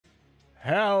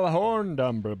Hellhorn,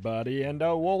 everybody, and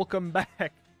welcome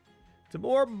back to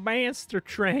more Monster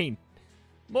Train.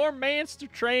 More Monster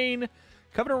Train.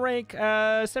 Covenant rank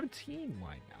 17.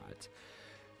 Why not?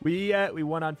 We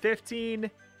won on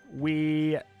 15.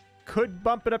 We could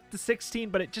bump it up to 16,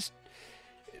 but it just...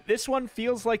 This one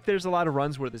feels like there's a lot of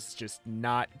runs where this is just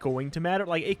not going to matter.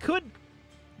 Like, it could...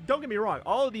 Don't get me wrong.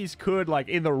 All of these could, like,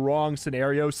 in the wrong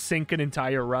scenario, sink an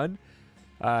entire run.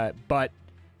 But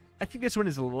I think this one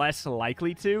is less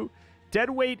likely to.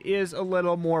 Deadweight is a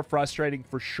little more frustrating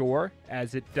for sure,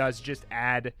 as it does just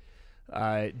add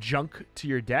junk to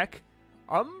your deck.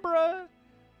 Umbra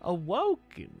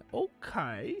Awoken.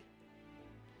 Okay.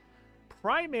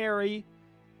 Primary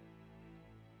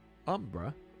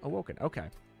Umbra Awoken. Okay.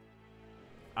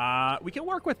 We can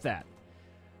work with that.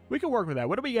 We can work with that.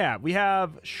 What do we have? We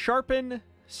have Sharpen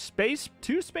Space,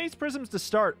 2 Space Prisms to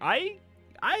start.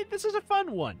 This is a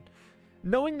fun one.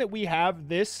 Knowing that we have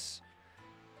this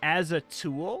as a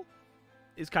tool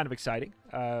is kind of exciting,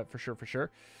 for sure.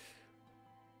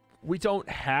 We don't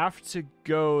have to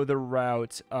go the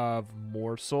route of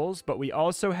morsels, but we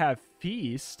also have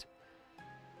Feast.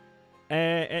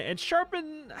 And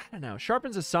Sharpen, I don't know.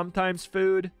 Sharpen's a sometimes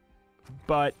food,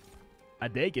 but I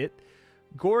dig it.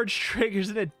 Gorge triggers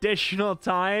an additional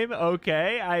time.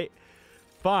 Okay,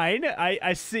 Fine.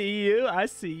 I see you. I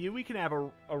see you. We can have a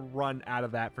run out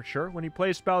of that for sure. When you play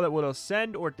a spell that will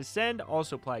ascend or descend,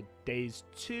 also apply days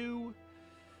 2.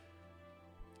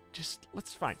 Just,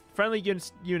 let's fine. Friendly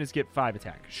units get 5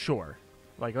 attack. Sure.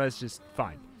 Like, let's just,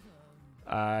 fine.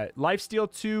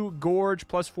 Lifesteal 2, Gorge,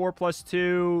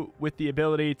 +4/+2, with the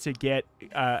ability to get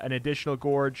an additional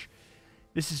Gorge.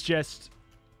 This is just...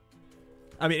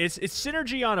 I mean, it's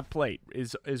synergy on a plate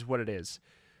is what it is.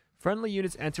 Friendly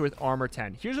units enter with armor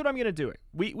 10. Here's what I'm going to do.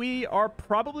 We are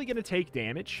probably going to take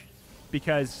damage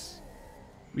because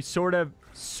we sort of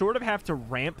have to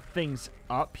ramp things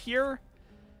up here.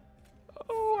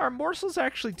 Oh, our morsels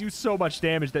actually do so much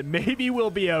damage that maybe we'll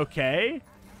be okay.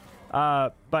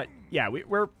 But yeah,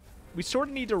 we sort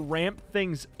of need to ramp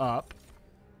things up.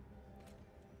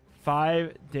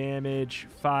 5 damage,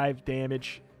 5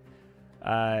 damage.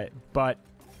 But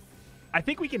I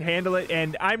think we can handle it,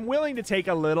 and I'm willing to take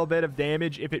a little bit of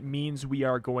damage if it means we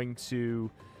are going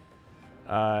to...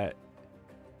 Oh,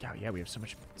 yeah, we have so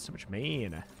much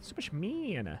mana. So much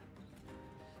mana.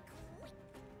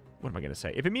 What am I going to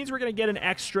say? If it means we're going to get an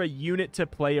extra unit to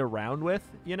play around with,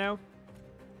 you know?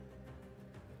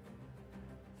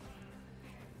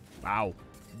 Wow.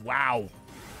 Wow.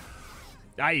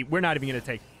 We're not even going to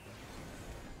take...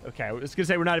 Okay, I was going to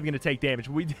say we're not even going to take damage.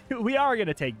 We are going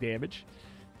to take damage.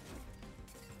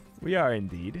 We are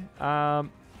indeed.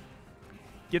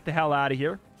 Get the hell out of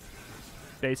here,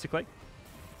 basically.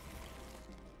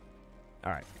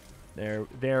 All right.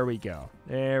 There we go.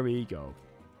 There we go.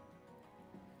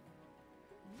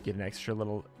 Get an extra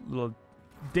little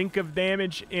dink of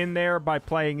damage in there by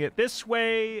playing it this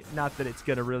way. Not that it's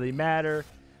going to really matter.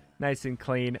 Nice and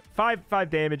clean. 5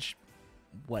 damage.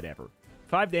 Whatever.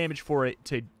 5 damage for it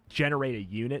to generate a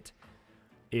unit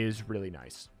is really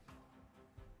nice.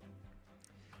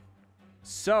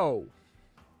 So,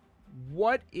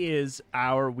 what is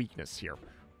our weakness here?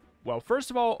 Well,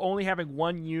 first of all, only having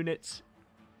 1 unit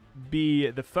be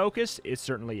the focus is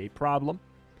certainly a problem.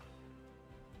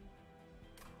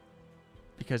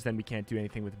 Because then we can't do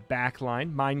anything with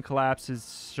backline. Mind Collapse is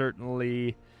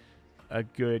certainly a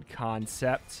good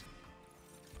concept.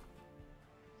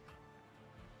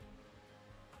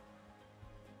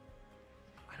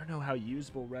 I don't know how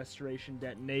usable Restoration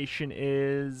Detonation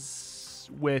is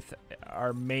with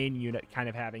our main unit kind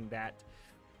of having that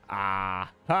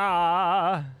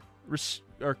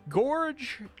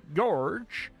Gorge,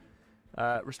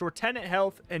 restore 10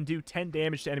 health and do 10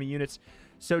 damage to enemy units.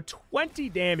 So 20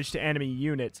 damage to enemy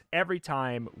units every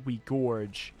time we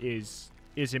Gorge is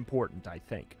important, I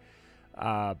think.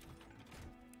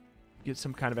 Get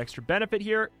some kind of extra benefit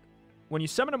here. When you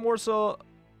summon a morsel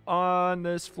on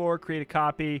this floor, create a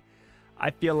copy.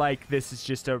 I feel like this is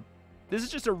just a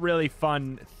really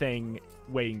fun thing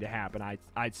waiting to happen,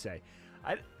 I'd say.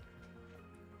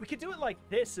 We could do it like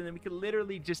this, and then we could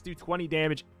literally just do 20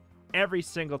 damage every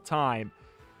single time.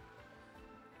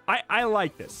 I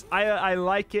like this. I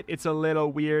like it. It's a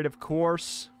little weird, of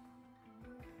course.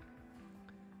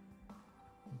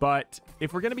 But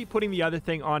if we're going to be putting the other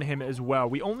thing on him as well,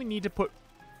 we only need to put...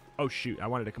 Oh, shoot. I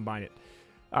wanted to combine it.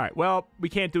 All right. Well, we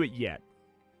can't do it yet.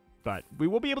 But we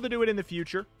will be able to do it in the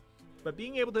future. But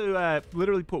being able to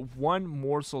literally put 1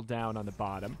 morsel down on the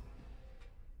bottom,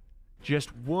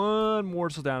 just 1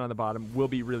 morsel down on the bottom, will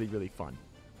be really, really fun.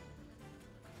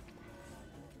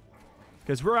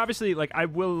 Because we're obviously, like,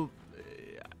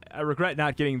 I regret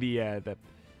not getting the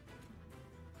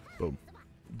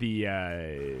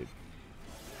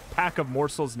pack of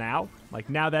morsels now. Like,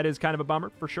 now that is kind of a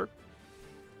bummer, for sure.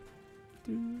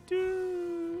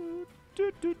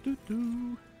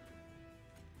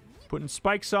 Putting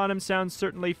spikes on him sounds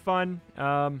certainly fun.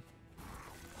 We'll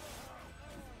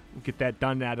get that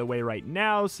done out of the way right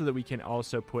now so that we can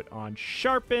also put on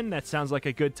Sharpen. That sounds like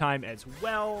a good time as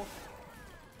well.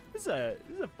 This is a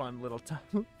fun little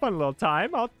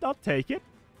time. I'll take it.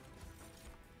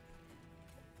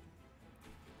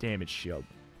 Damage shield.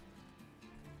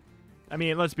 I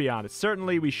mean, let's be honest.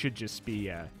 Certainly, we should just be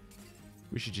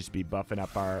buffing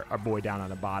up our boy down on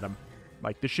the bottom.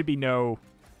 Like, there should be no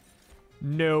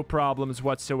problems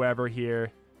whatsoever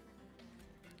here.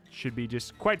 Should be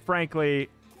just, quite frankly,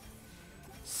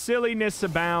 silliness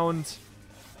abound.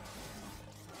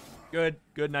 Good,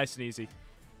 nice and easy.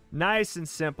 Nice and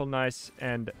simple,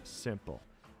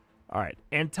 All right,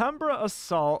 Antumbra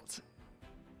Assault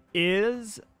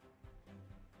is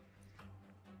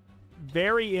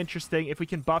very interesting if we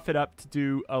can buff it up to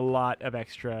do a lot of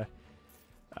extra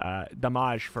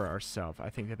damage for ourselves. I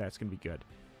think that's going to be good.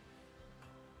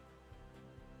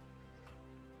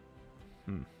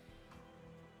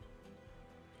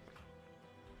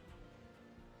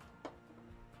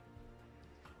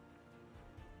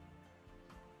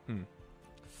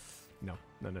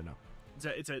 No.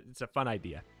 It's a fun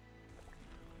idea.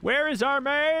 Where is our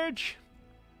mage?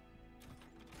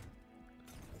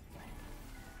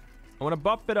 I want to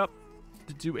buff it up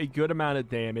to do a good amount of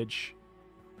damage.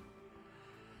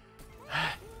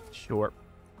 Sure.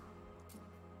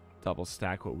 Double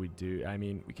stack what we do. I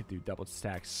mean, we could do double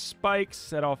stack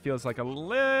spikes. That all feels like a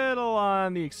little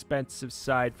on the expensive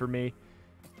side for me.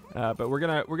 But we're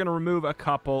gonna remove a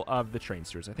couple of the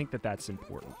trainsters. I think that's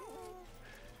important.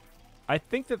 I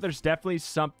think that there's definitely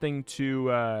something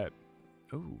to add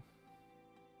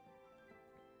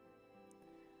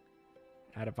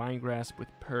a Vine Grasp with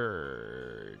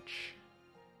Purge.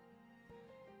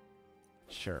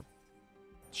 Sure.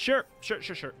 We'll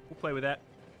play with that.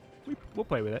 We'll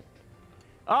play with it.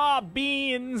 Ah,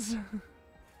 beans!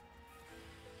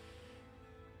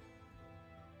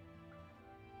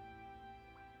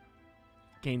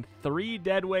 Gain 3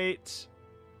 dead weight.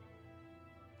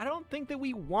 I don't think that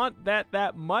we want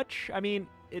that much. I mean,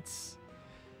 it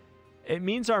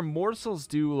means our morsels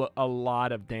do a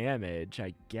lot of damage,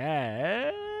 I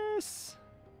guess.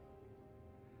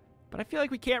 But I feel like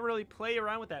we can't really play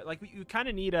around with that. Like, you kind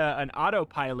of need an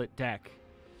autopilot deck,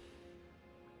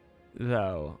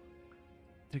 though,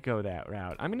 to go that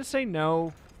route. I'm going to say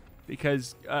no,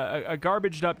 because a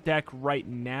garbaged up deck right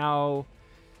now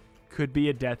could be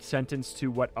a death sentence to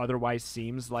what otherwise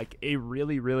seems like a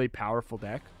really, really powerful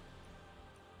deck.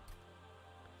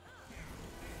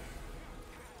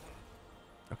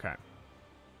 Okay.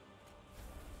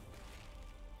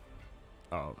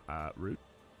 Oh, root.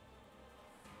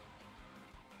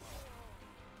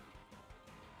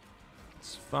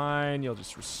 It's fine. You'll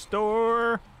just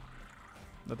restore.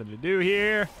 Nothing to do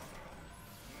here.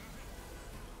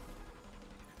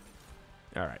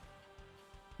 All right.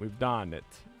 We've done it.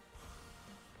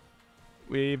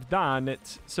 We've done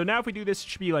it. So now if we do this, it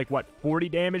should be like, what, 40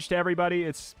 damage to everybody?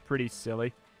 It's pretty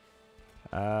silly.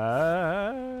 Do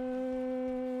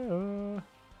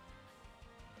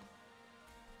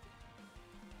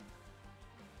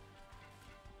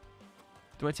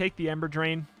I take the Ember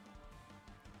Drain?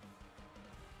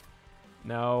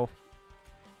 No.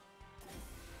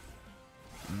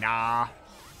 Nah.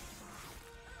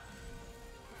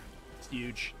 It's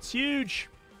huge. It's huge.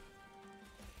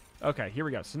 Okay, here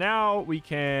we go. So now we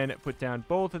can put down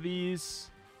both of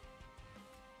these.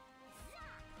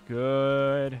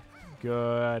 Good.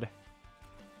 I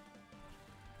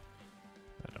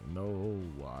don't know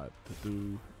what to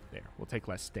do. There, we'll take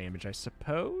less damage, I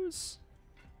suppose.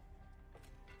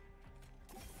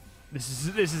 This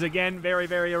is again very,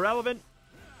 very irrelevant.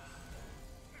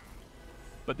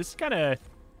 But this is kind of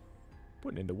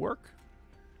putting into work.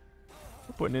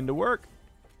 We're putting into work.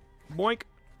 Boink.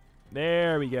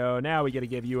 There we go. Now we got to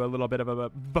give you a little bit of a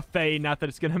buffet. Not that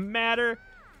it's going to matter.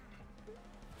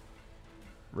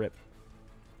 Rip.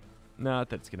 Not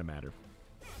that it's going to matter.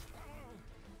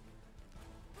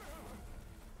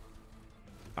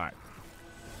 All right.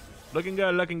 Looking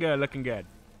good, looking good, looking good.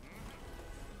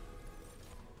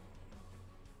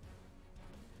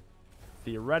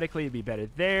 Theoretically, it'd be better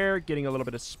there. Getting a little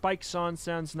bit of spikes on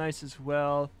sounds nice as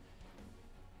well.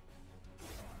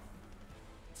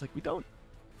 It's like we don't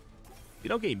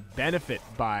gain benefit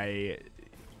by...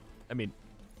 I mean,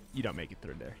 you don't make it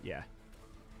through there. Yeah.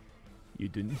 You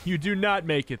do not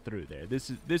make it through there.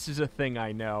 This is a thing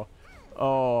I know.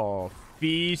 Oh,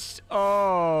 feast.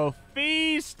 Oh,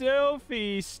 feast. Oh,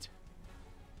 feast.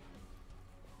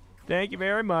 Thank you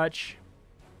very much.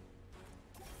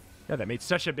 Yeah, that made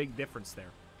such a big difference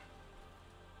there.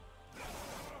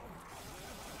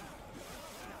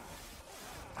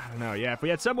 I don't know. Yeah, if we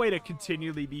had some way to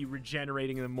continually be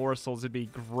regenerating the morsels, it'd be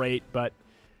great. But,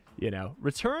 you know,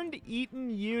 returned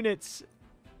eaten units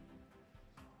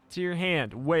to your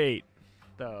hand. Wait,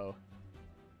 though.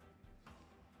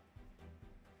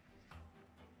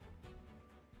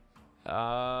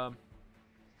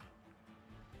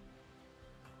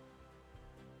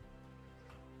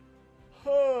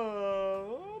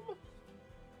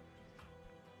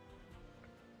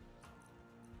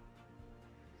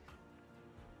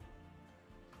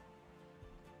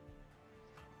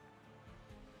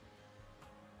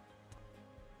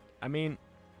 I mean,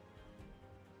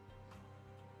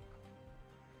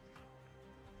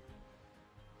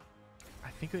 I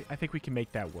think we can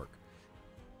make that work.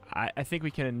 I think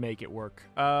we can make it work.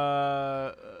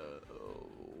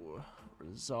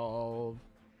 Resolve.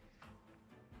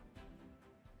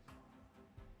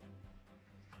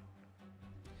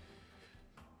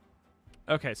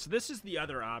 Okay, so this is the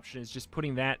other option, is just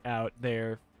putting that out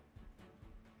there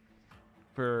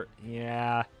for,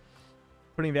 yeah,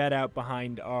 putting that out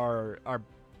behind our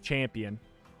champion.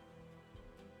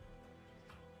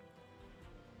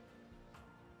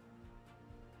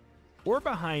 Or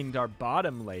behind our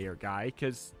bottom layer guy,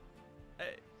 because,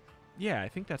 yeah, I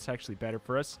think that's actually better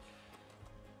for us.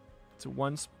 It's a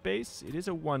one space. It is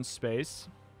a one space.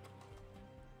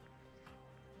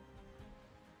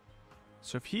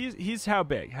 So if he's how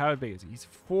big? How big is he? He's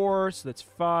 4, so that's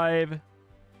 5.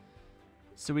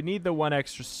 So we need the one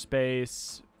extra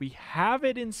space. We have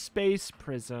it in Space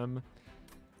Prism.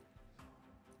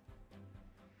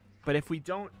 But if we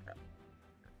don't...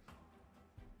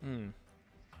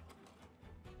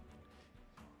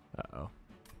 Uh-oh.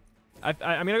 I'm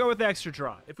going to go with the extra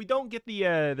draw. If we don't get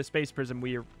the Space Prism,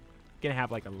 we're going to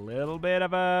have like a little bit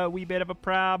of a wee bit of a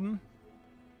problem.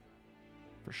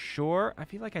 For sure. I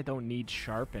feel like I don't need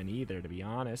Sharpen either, to be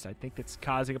honest. I think that's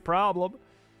causing a problem.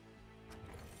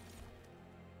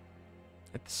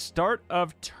 At the start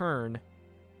of turn,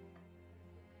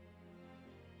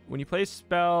 when you play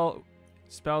spells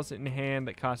in hand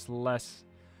that cost less,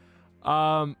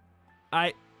 that's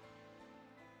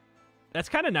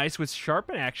kind of nice with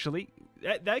Sharpen, actually.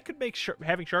 That could make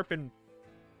having Sharpen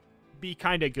be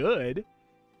kind of good.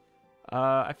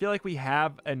 I feel like we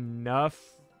have enough.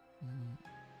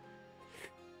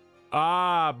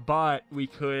 But we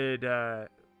could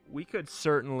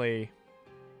certainly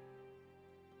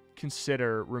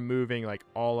consider removing like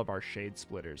all of our shade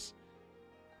splitters.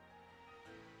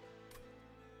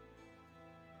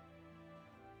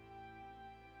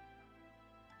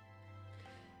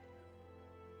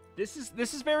 This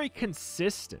is very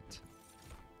consistent.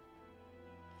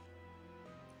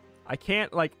 I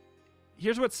can't, like,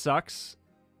 here's what sucks.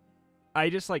 I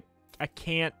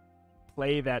can't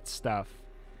play that stuff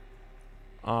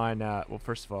on, well,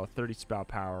 first of all, 30 spell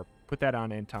power. Put that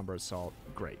on Entomber Assault.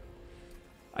 Great.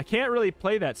 I can't really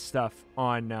play that stuff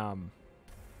on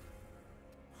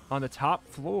the top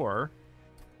floor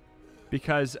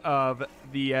because of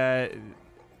the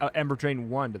Ember Drain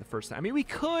 1 to the first time. I mean, we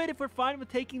could if we're fine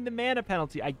with taking the mana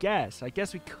penalty, I guess. I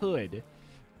guess we could.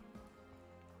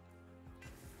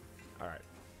 All right.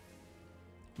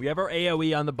 We have our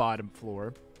AoE on the bottom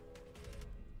floor.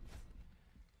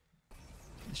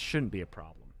 This shouldn't be a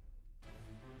problem.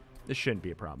 This shouldn't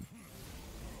be a problem.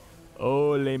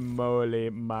 Holy moly,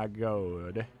 my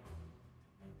god.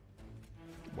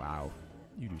 Wow.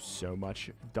 You do so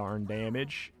much darn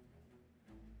damage.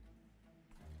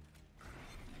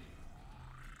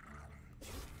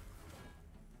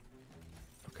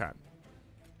 Okay.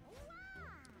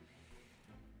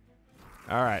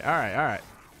 Alright. I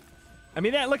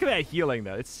mean, look at that healing,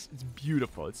 though. It's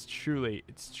beautiful. It's truly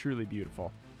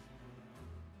beautiful.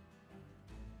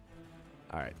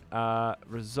 All right,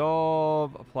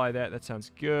 resolve, apply that. That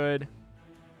sounds good.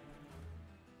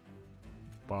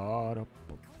 You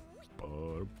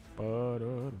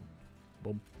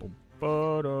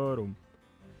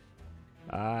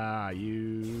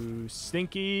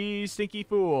stinky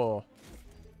fool.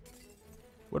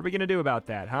 What are we going to do about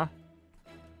that, huh?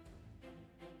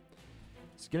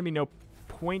 There's going to be no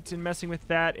point in messing with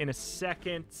that in a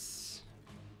second.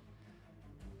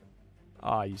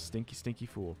 You stinky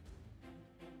fool.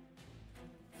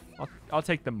 I'll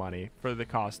take the money for the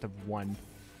cost of one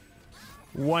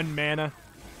mana.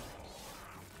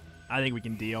 I think we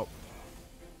can deal.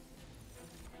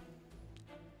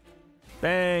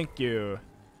 Thank you.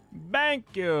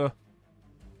 Thank you.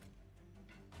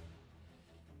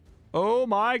 Oh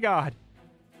my god.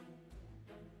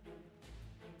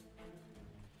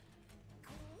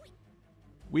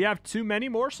 We have too many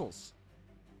morsels.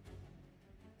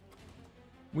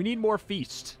 We need more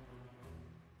feast.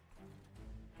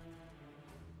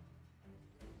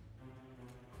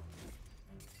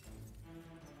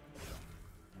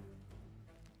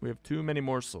 We have too many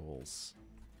morsels.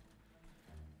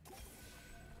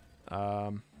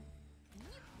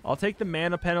 I'll take the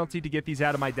mana penalty to get these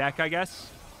out of my deck, I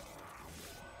guess.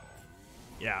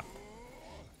 Yeah.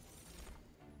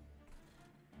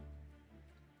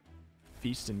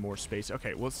 Feast and more space.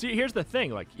 Okay, well, see, here's the thing.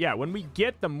 Like, yeah, when we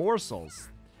get the morsels,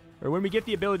 or when we get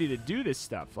the ability to do this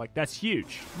stuff, like, that's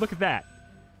huge. Look at that.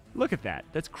 Look at that.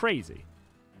 That's crazy.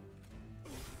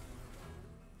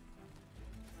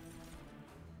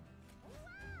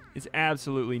 It's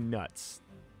absolutely nuts.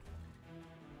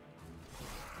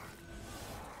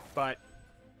 But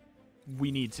we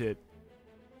need to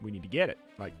get it.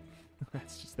 Like,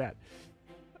 that's just that.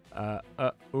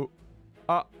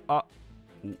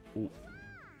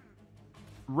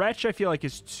 Wretch, I feel like,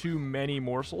 is too many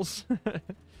morsels.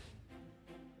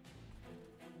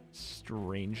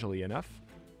 Strangely enough.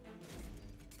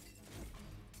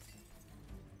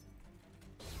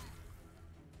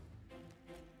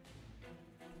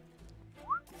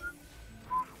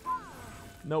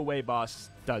 No way boss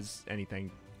does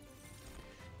anything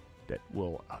that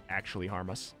will actually harm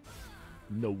us.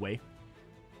 No way.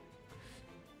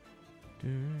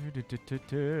 The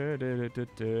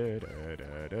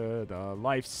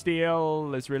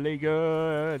lifesteal is really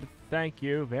good. Thank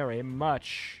you very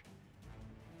much.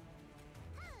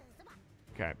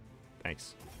 Okay,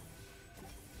 thanks.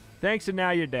 Thanks, and now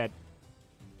you're dead.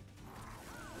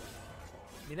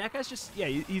 I mean, that guy's just, yeah,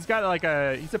 he's got like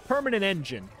he's a permanent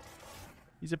engine.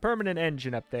 He's a permanent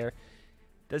engine up there.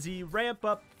 Does he ramp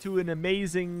up to an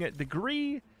amazing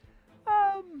degree?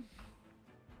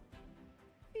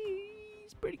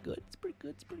 He's pretty good. It's pretty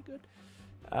good. It's pretty good.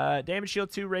 Damage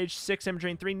shield 2, rage 6, damage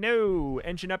drain 3. No.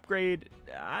 Engine upgrade.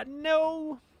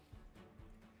 No.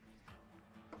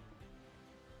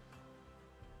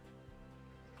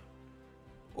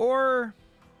 Or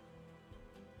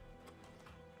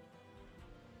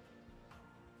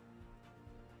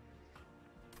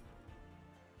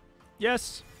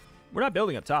yes. We're not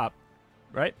building up top,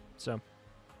 right? So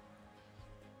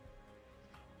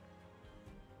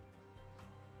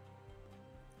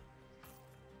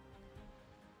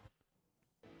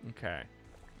okay.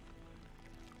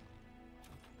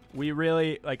 We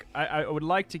really, like, I would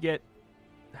like to get,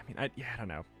 I mean, I don't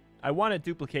know. I want to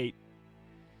duplicate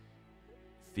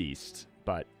Feast,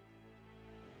 but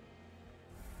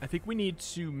I think we need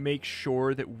to make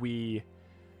sure that we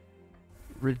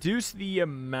reduce the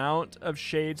amount of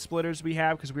shade splitters we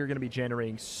have, because we're going to be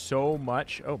generating so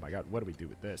much. Oh my god, what do we do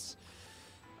with this?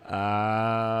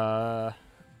 Buff?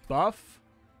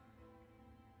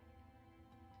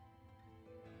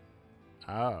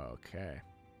 Oh, okay.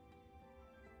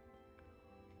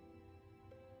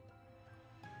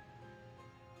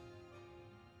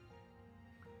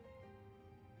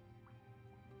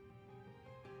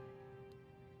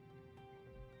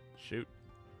 Shoot.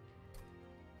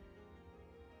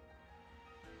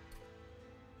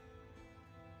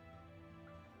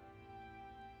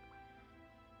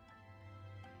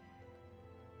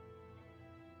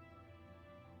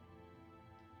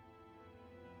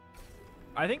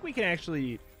 I think we can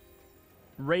actually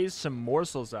raise some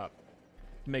morsels up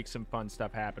to make some fun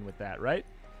stuff happen with that, right?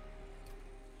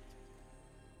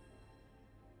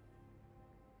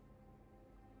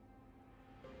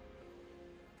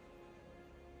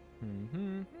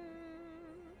 Mm-hmm.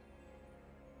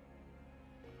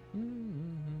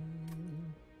 Mm-hmm.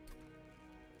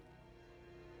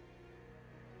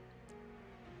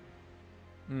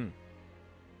 Hmm.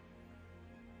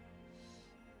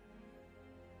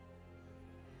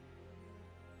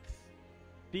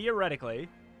 Theoretically,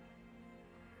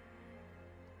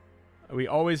 we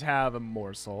always have a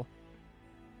morsel,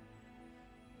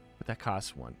 but that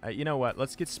costs one. You know what?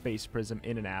 Let's get Space Prism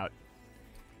in and out.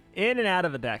 In and out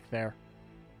of the deck there.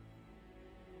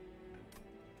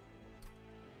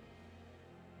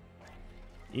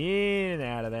 In and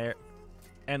out of there.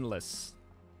 Endless.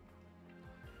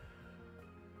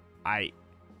 I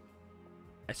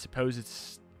suppose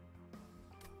it's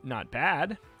not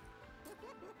bad.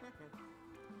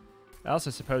 I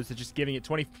also suppose that just giving it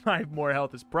 25 more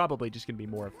health is probably just going to be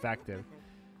more effective.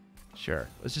 Sure.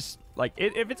 Let's just, like,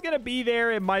 if it's going to be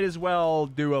there, it might as well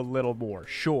do a little more.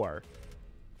 Sure.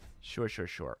 Sure.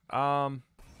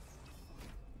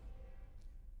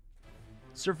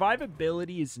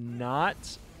 Survivability is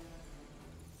not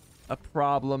a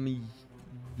problem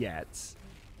yet.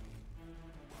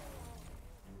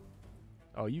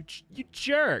 Oh, you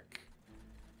jerk.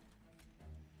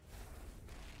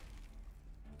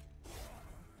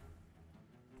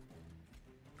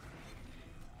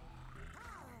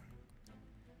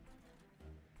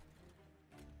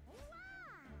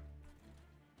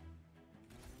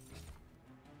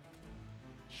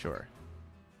 Sure.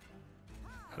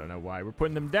 I don't know why we're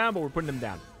putting them down, but we're putting them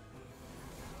down.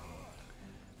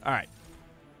 All right.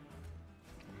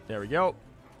 There we go.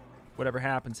 Whatever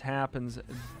happens, happens.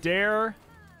 Dare.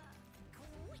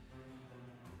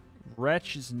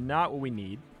 Wretch is not what we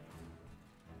need.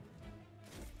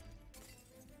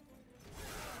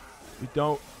 We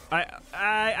don't...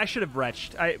 I should have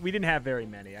wretched. We didn't have very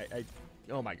many.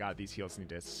 Oh my god, these heals need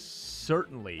to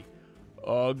certainly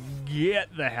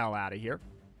get the hell out of here.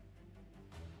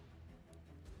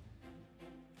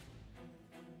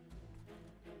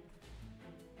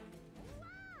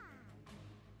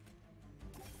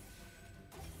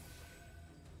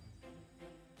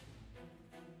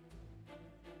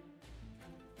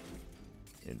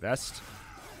 Invest.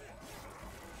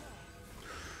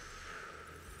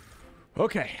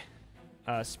 Okay.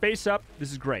 Space up.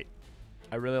 This is great.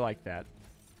 I really like that.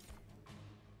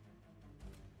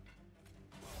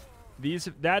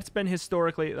 That's been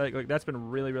historically, like that's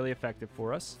been really, really effective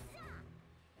for us.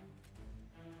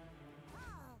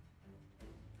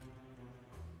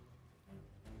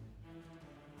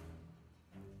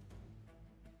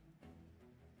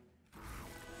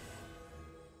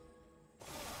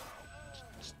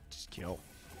 Just kill.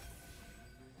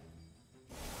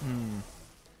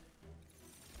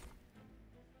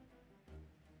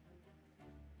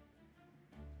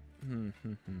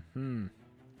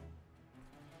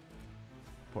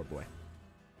 Poor boy.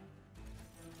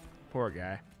 Poor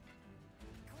guy.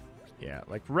 Yeah,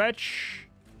 like Wretch.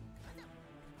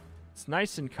 It's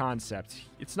nice in concept.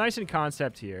 It's nice in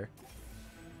concept here.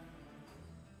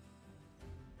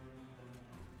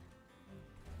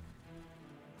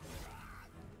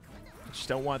 I just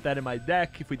don't want that in my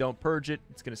deck. If we don't purge it,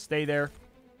 it's going to stay there. If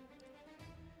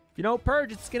you don't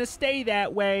purge, it's going to stay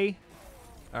that way.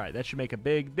 All right, that should make a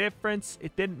big difference.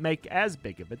 It didn't make as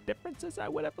big of a difference as I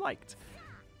would have liked.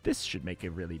 This should make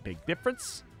a really big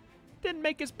difference. Didn't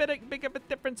make as big of a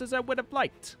difference as I would have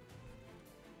liked.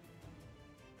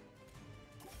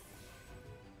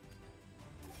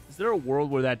 Is there a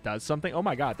world where that does something? Oh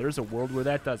my god, there's a world where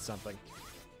that does something.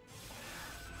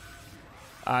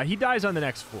 He dies on the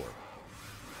next floor.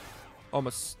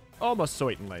 Almost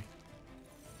certainly.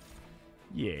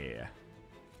 Yeah.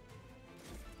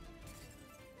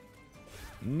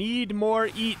 Need more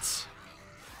eat.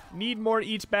 Need more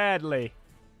eat badly.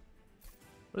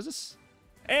 What is this?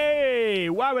 Hey,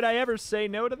 why would I ever say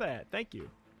no to that? Thank you.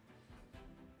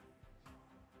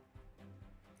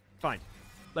 Fine.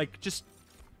 Like, just,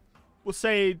 we'll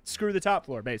say screw the top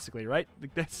floor, basically, right?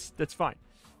 Like, that's fine.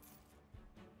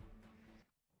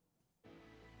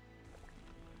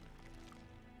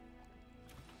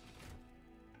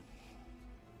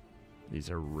 These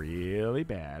are really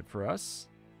bad for us.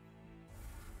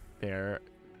 They're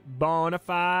bona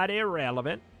fide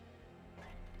irrelevant.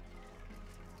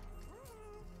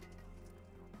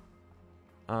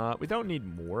 We don't need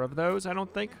more of those, I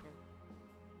don't think.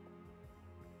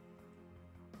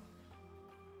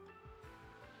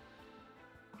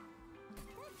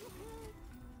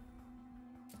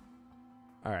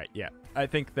 All right, yeah. I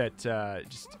think that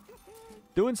just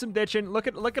doing some ditching. Look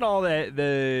at all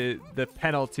the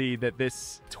penalty that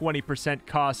this 20%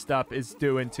 cost up is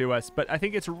doing to us. But I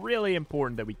think it's really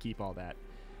important that we keep all that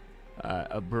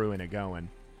a brewing a going.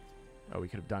 Oh, we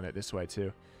could have done it this way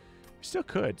too. We still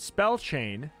could. Spell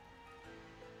chain.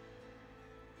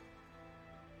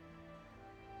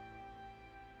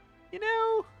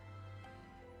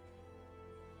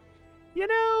 You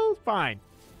know, fine.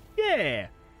 Yeah.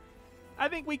 I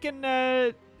think we can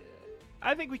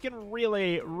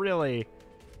really, really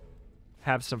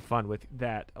have some fun with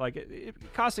that. Like, it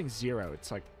costing 0,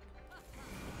 it's like,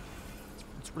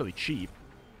 it's really cheap.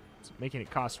 It's making it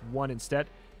cost 1 instead.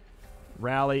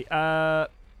 Rally.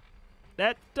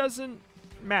 That doesn't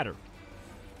matter.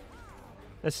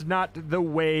 This is not the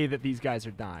way that these guys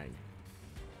are dying.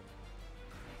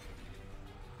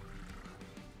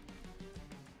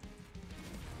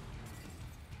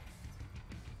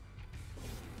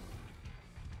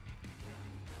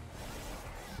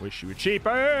 Wish you were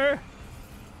cheaper.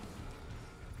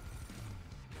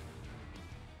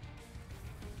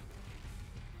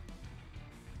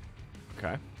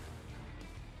 Okay.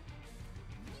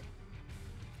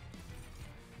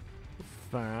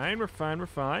 Fine, we're fine, we're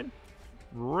fine.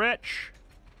 Wretch.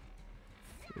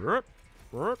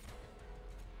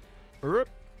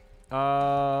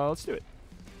 Let's do it.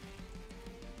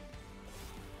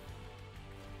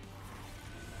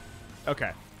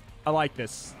 Okay. I like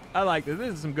this. I like this.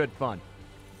 This is some good fun.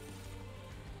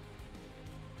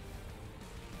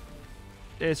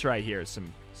 This right here is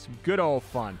some good old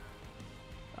fun.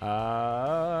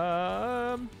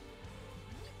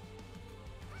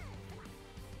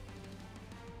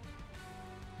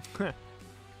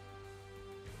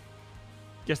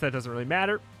 Guess that doesn't really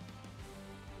matter.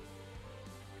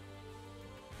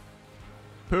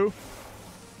 Pooh.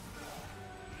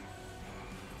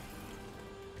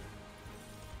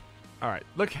 All right,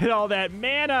 look at all that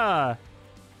mana.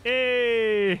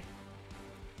 Hey.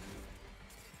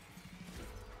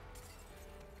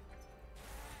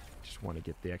 Just want to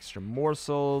get the extra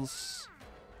morsels.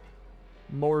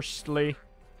 Mostly.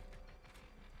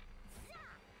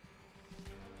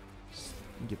 Just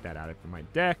get that out of my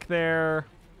deck there.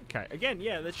 Okay, again,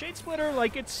 yeah, the Shade Splitter,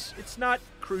 like, it's not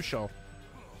crucial.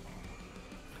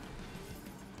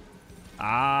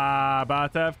 Ah,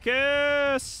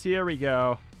 Batavkis. Here we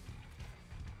go.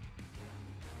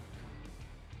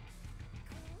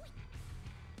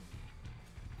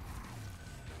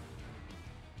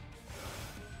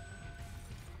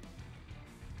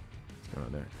 What's going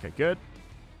on there? Okay, good.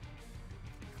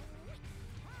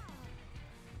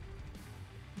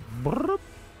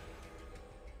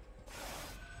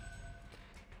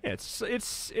 Yeah,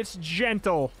 it's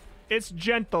gentle. It's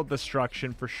gentle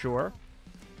destruction for sure.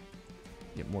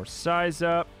 Get more size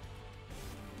up.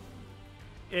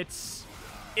 It's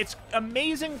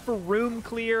amazing for room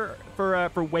clear,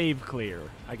 for wave clear,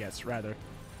 I guess, rather.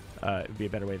 It would be a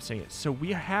better way of saying it. So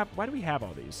we have, why do we have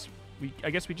all these? I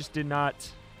guess we just did not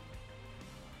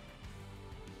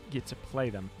get to play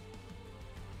them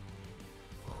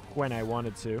when I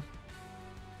wanted to.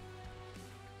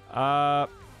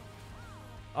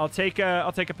 I'll take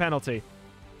a penalty.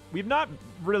 We've not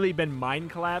really been mind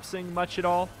collapsing much at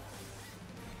all.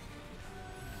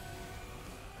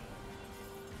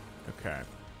 Okay.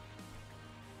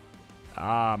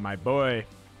 Ah, my boy.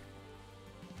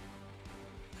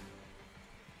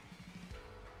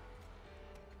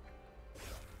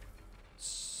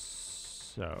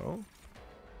 So,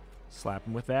 slap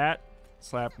him with that.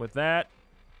 Slap him with that.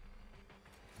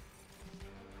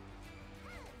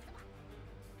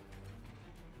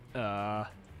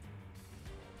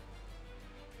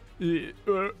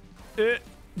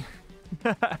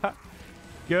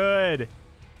 Good.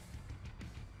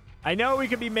 I know we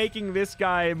could be making this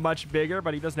guy much bigger,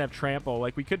 but he doesn't have trample.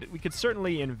 Like, we could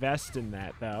certainly invest in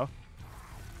that, though.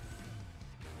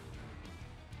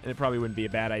 And it probably wouldn't be a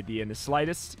bad idea in the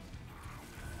slightest.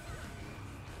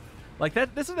 Like,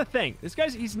 this is the thing. This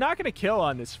guy's, he's not going to kill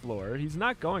on this floor. He's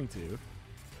not going to.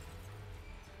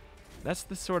 That's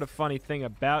the sort of funny thing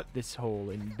about this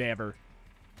whole endeavor.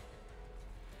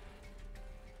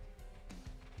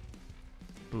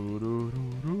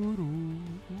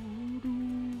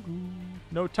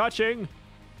 No touching.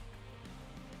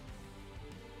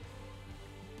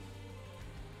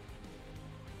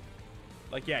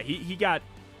 Like, yeah, he got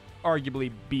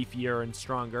arguably beefier and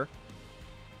stronger.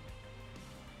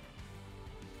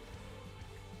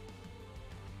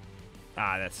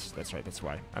 Ah, that's right. That's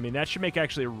why. I mean, that should make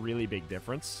actually a really big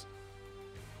difference.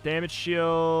 Damage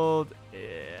shield.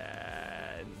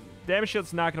 Damage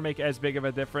shield's not going to make as big of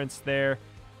a difference there.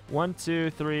 1,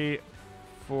 2, 3,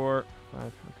 4,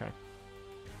 5. Okay.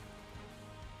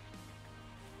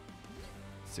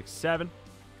 6, 7.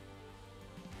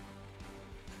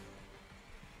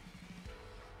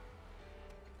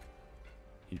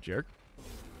 You jerk.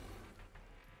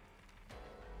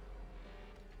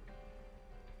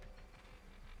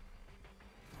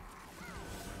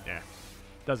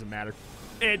 Doesn't matter.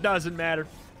 It doesn't matter.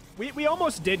 We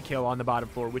almost did kill on the bottom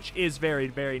floor, which is very,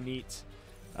 very neat.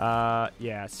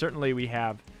 Yeah, certainly we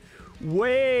have.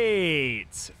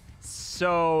 Wait.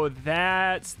 So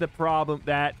that's the problem.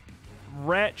 That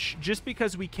Wretch, just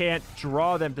because we can't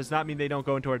draw them does not mean they don't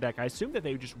go into our deck. I assume that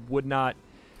they just would not.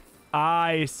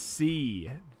 I see.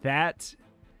 That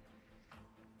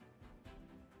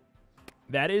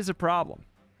is a problem.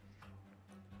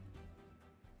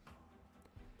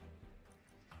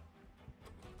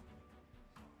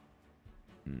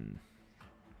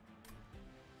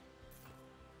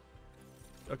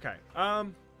 Okay.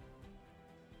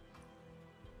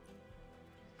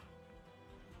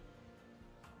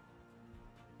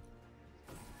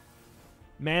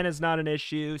 Mana is not an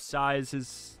issue. Size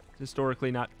is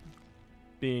historically not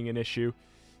being an issue.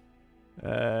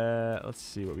 Let's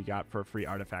see what we got for a free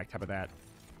artifact. How about that?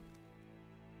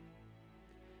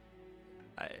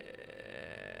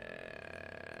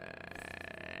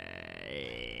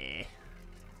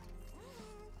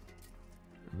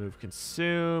 Remove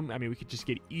consume. I mean, we could just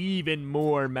get even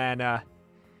more mana.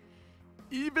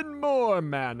 Even more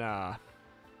mana.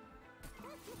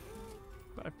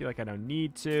 But I feel like I don't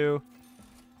need to.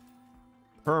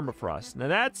 Permafrost. Now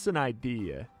that's an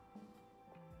idea.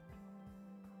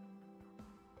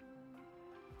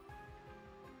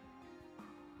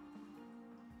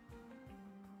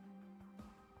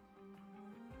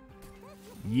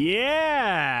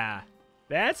 Yeah!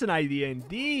 That's an idea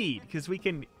indeed. Because we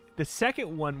can... The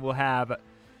second one will have...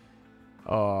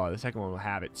 Oh, the second one will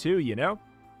have it too, you know?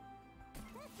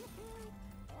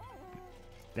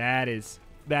 That is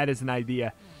an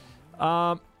idea.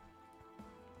 Oh,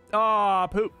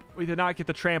 poop. We did not get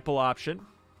the trample option.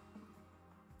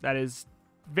 That is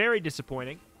very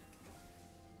disappointing.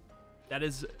 That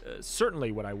is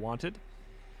certainly what I wanted.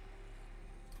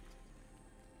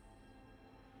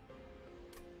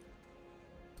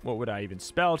 What would I even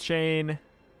spell chain?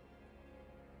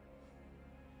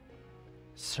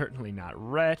 Certainly not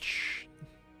Wretch.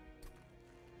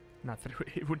 Not that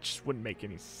it just wouldn't make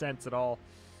any sense at all.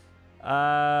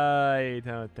 I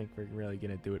don't think we're really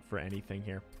going to do it for anything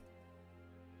here.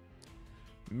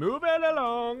 Move it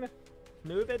along.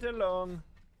 Move it along.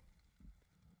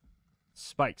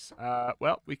 Spikes.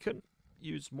 Well, we couldn't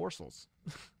use morsels.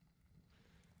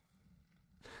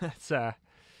 That's a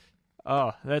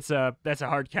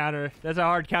hard counter. That's a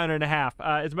hard counter and a half.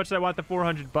 As much as I want the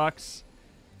 $400,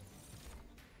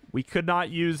 we could not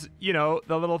use, you know,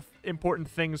 the little important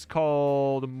things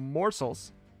called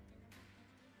morsels.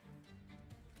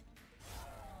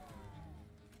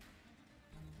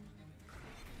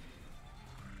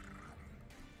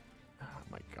 Oh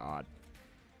my god.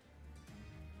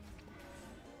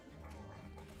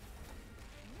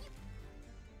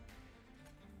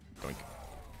 Doink.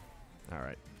 All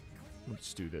right.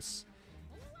 Let's do this.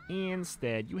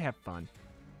 Instead, you have fun.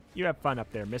 You have fun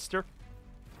up there, mister.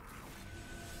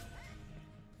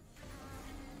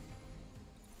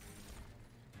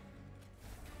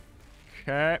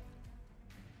 Okay.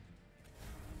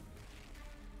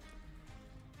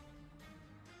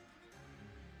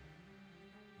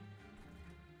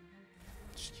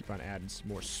 Just keep on adding some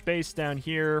more space down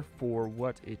here for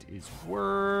what it is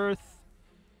worth.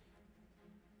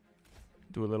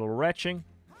 Do a little retching.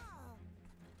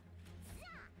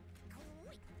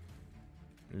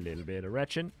 A little bit of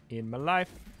retching in my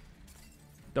life.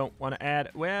 Don't want to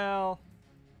add... Well...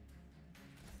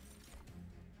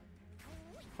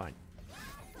 Fine.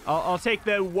 I'll take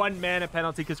the 1 mana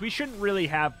penalty because we shouldn't really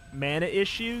have mana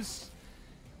issues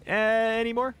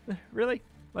anymore. Really,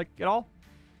 like at all.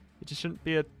 It just shouldn't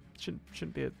be a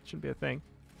shouldn't be a thing.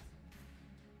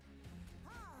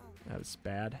 That was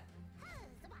bad.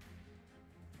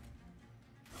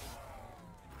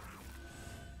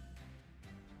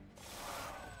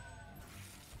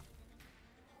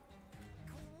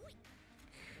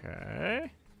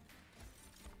 Okay.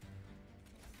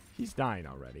 He's dying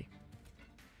already.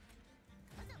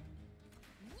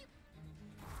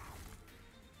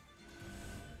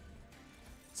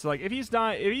 So like if he's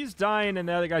dying and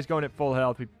the other guy's going at full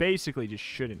health, we basically just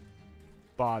shouldn't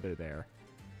bother there.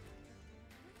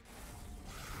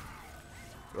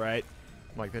 Right?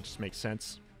 Like that just makes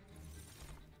sense.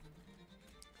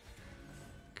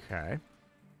 Okay.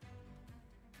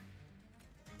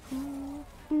 Boop,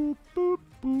 boop, boop,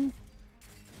 boop.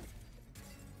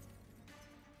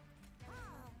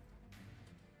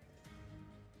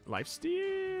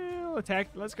 Lifesteal attack.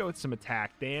 Let's go with some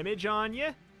attack damage on you.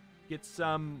 Get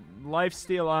some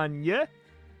lifesteal on you.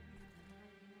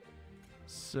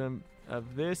 Some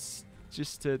of this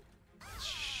just to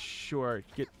sure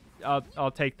get.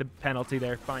 I'll take the penalty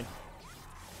there. Fine.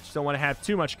 Just don't want to have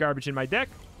too much garbage in my deck.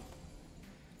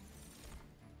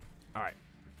 All right.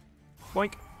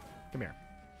 Boink. Come here.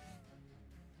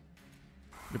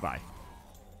 Goodbye.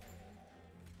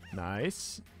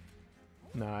 Nice.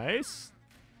 Nice.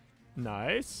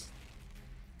 Nice.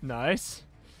 Nice.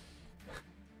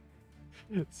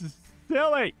 This is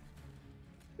silly.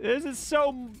 This is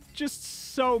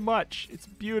just so much. It's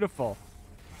beautiful.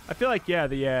 I feel like, yeah,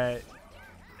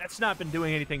 that's not been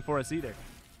doing anything for us either.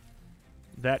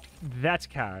 That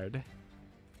card.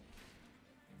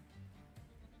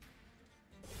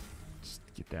 Just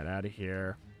get that out of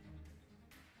here.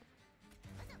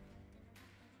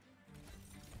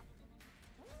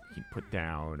 You can put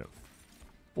down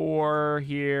 4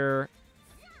 here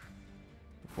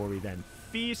before we then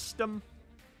feast them.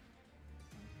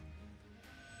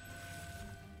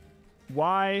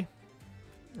 Why?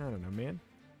 I don't know, man.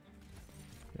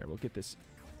 There, we'll get this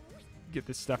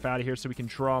stuff out of here so we can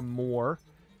draw more.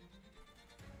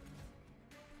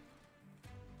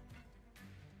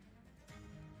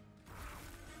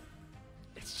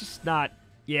 just not...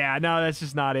 Yeah, no, that's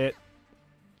just not it.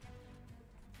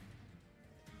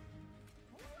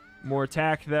 More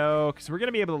attack, though, because we're going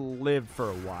to be able to live for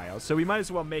a while. So we might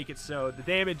as well make it so the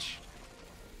damage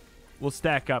will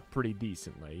stack up pretty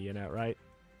decently, you know, right?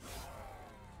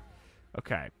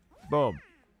 Okay. Boom.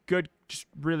 Good, just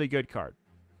really good card.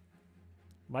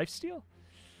 Lifesteal?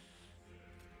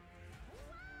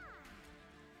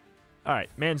 All right,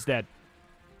 man's dead.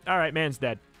 All right, man's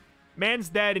dead. Man's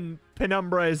dead, and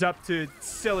Penumbra is up to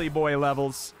silly boy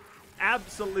levels.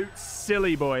 Absolute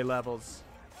silly boy levels.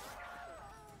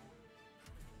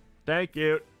 Thank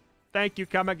you. Thank you.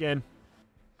 Come again.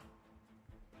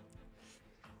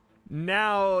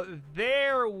 Now,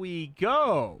 there we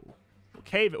go.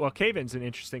 Cave-In's an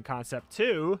interesting concept,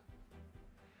 too.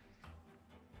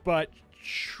 But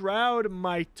Shroud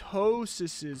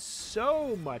Mitosis is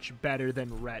so much better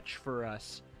than Retch for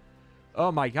us.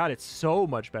 Oh my god, it's so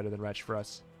much better than Retch for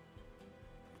us.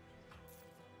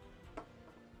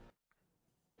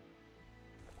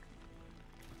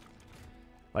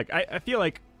 Like, I feel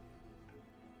like...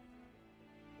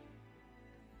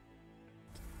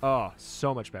 Oh,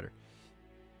 so much better.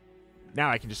 Now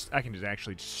I can just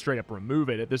actually just straight up remove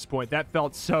it at this point. That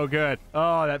felt so good.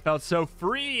 Oh, that felt so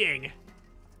freeing.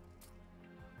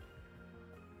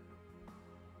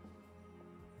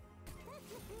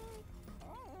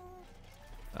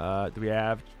 Do we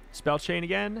have Spell Chain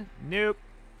again? Nope.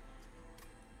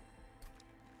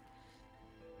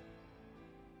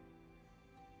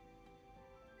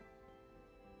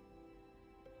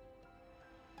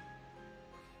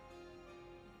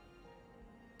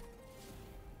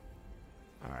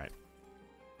 All right.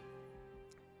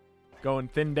 Going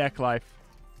thin deck life.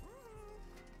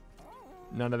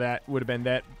 None of that would have been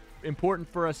that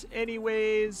important for us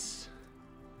anyways.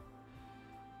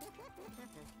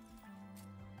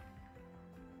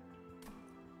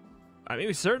 I mean,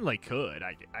 we certainly could.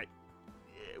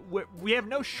 We have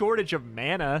no shortage of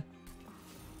mana,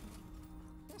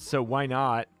 so why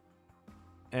not?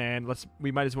 And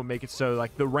we might as well make it so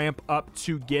like the ramp up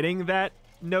to getting that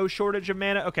no shortage of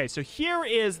mana. Okay, so here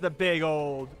is the big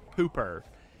old pooper.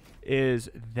 Is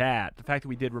that the fact that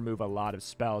we did remove a lot of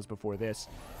spells before this?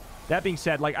 That being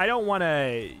said, like I don't want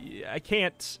to. I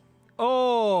can't.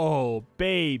 Oh,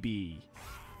 baby.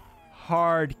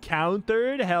 Hard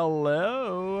countered.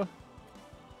 Hello.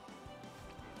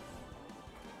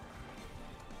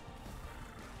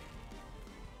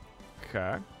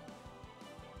 Okay.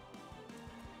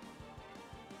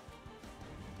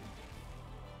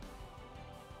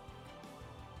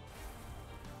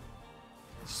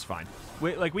 This is fine.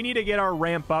 We need to get our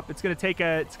ramp up. It's gonna take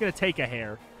a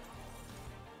hair.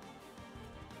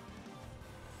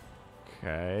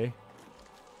 Okay.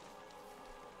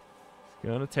 It's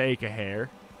gonna take a hair.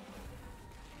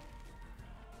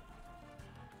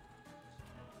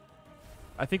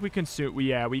 I think we consumed.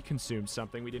 We consumed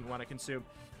something we didn't want to consume.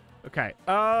 Okay.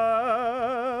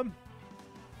 Oh,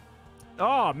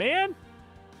 man.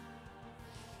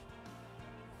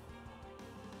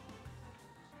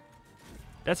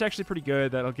 That's actually pretty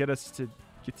good. That'll get us to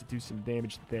do some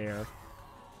damage there.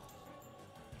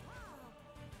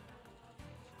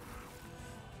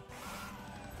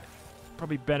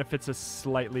 Probably benefits us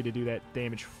slightly to do that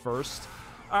damage first.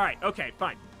 All right. Okay,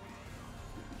 fine.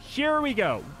 Here we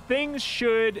go. Things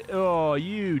should... Oh,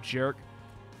 you jerk.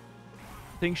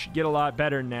 Things should get a lot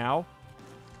better now.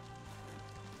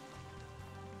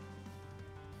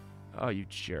 Oh, you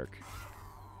jerk.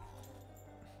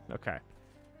 Okay.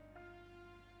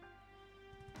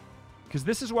 Because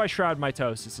this is why Shroud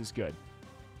Mitosis is good.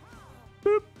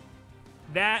 Boop.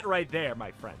 That right there, my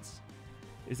friends,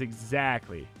 is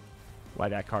exactly why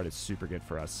that card is super good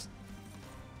for us.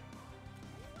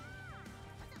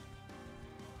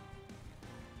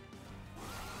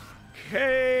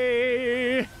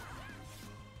 Okay.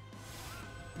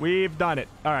 We've done it.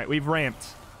 All right, we've ramped.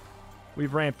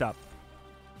 We've ramped up.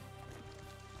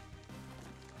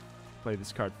 Play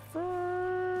this card first.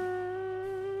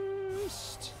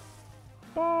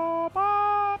 Ba,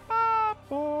 ba, ba,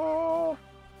 ba.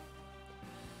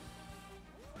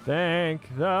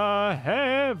 Thank the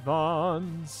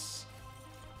heavens.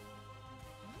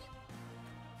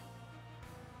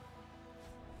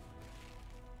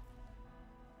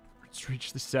 Let's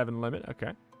reach the 7 limit.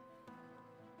 Okay.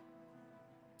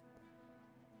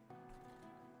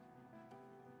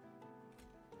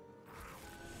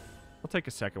 I'll take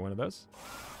a second one of those.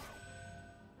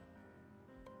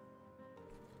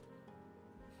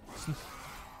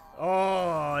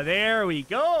 Oh, there we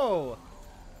go.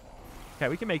 Okay,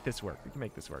 we can make this work. We can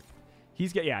make this work.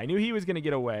 He's yeah, I knew he was going to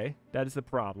get away. That is the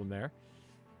problem there.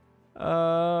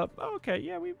 Okay,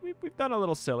 yeah, we've done a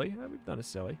little silly. We've done a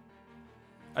silly.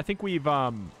 I think we've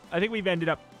ended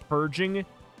up purging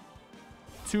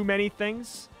too many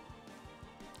things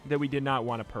that we did not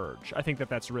want to purge. I think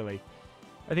that's really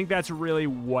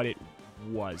what it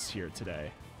was here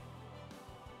today.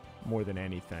 More than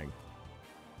anything.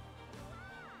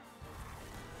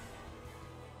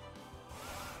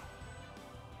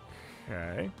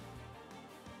 Okay.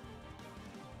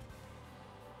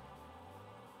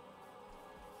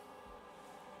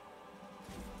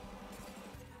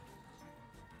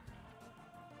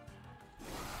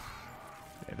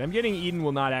 Them getting eaten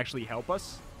will not actually help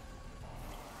us.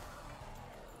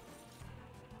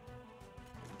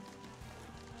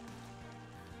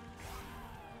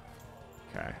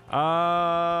 Okay.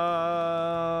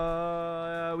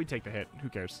 We take the hit. Who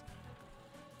cares?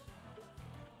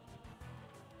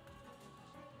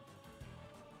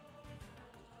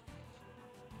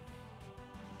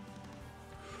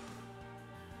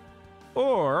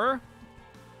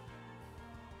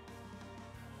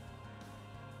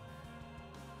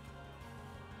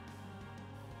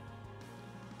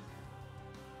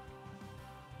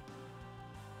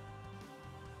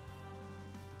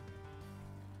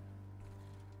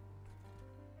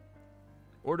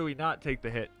 Or do we not take the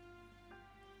hit?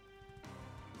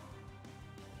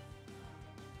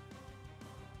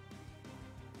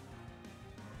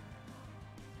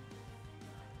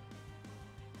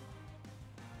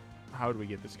 How would we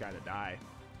get this guy to die?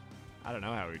 I don't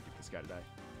know how we would get this guy to die.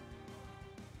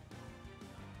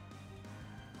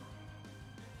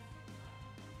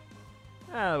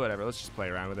 Whatever. Let's just play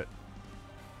around with it.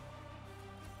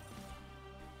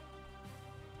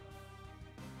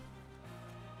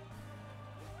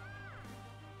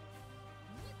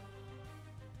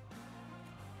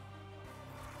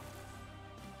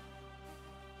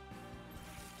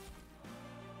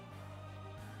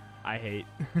 I hate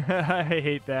I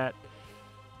hate that.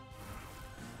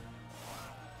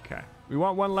 Okay. We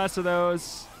want one less of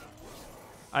those.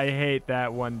 I hate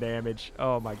that 1 damage.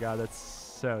 Oh my god, that's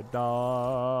so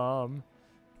dumb.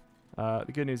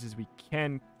 The good news is we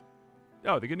can...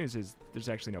 Oh, the good news is there's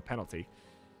actually no penalty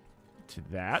to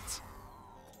that.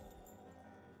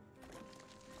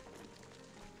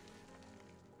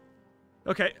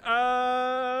 Okay,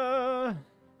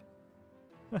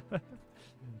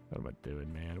 what am I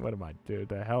doing, man? What am I doing?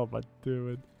 The hell am I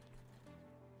doing?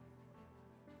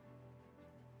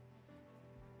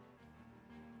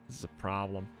 This is a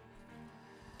problem.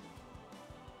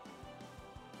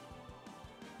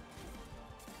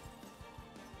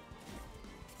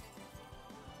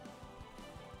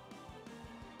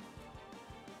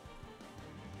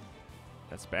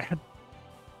 That's bad.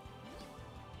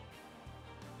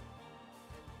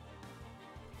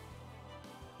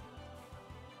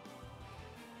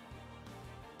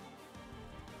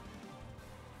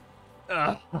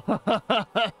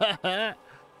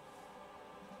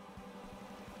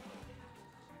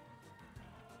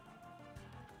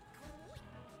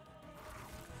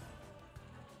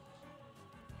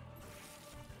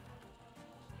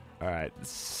 All right.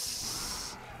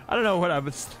 I don't know what I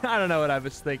was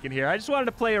thinking here. I just wanted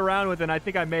to play around with it, and I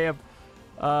think I may have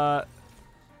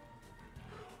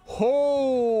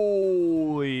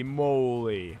holy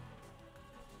moly.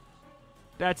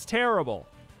 That's terrible.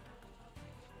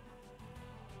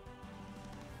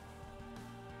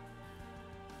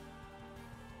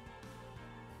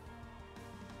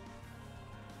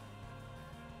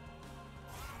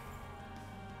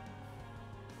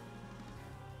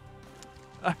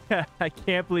 I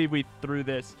can't believe we threw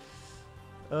this.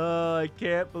 Oh, I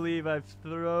can't believe I've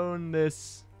thrown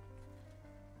this.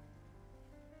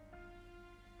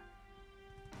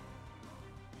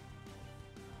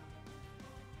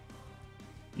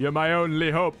 You're my only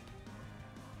hope.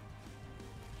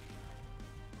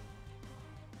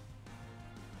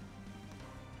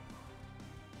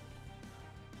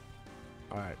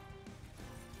 All right.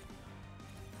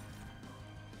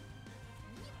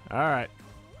 All right.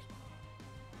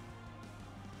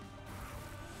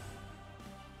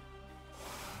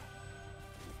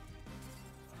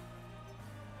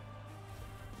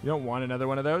 You don't want another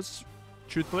one of those,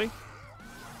 truthfully?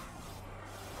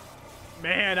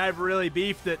 Man, I've really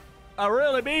beefed it. I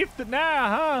really beefed it now,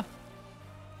 huh?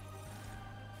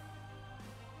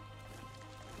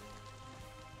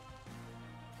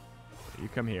 You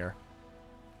come here.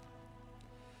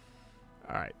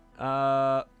 All right.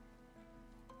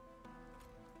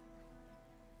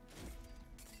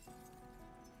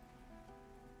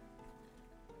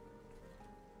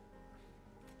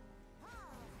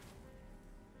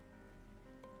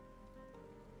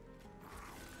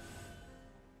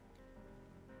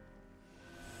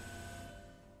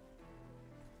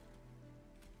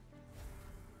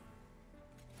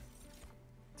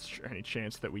 there any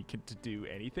chance that we could do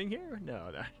anything here? No,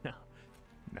 no, no,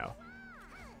 no,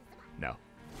 no.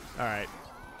 All right,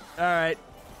 all right.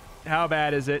 How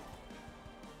bad is it?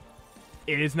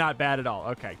 It is not bad at all.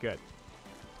 Okay, good.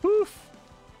 Woof.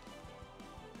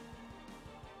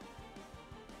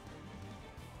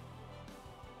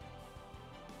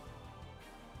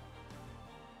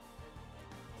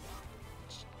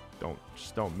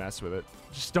 Just don't mess with it.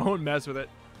 Just don't mess with it.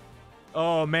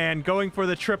 Oh man, going for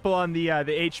the triple on the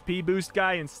HP boost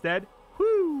guy instead.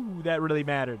 Whoo, that really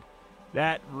mattered.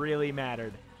 That really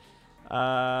mattered.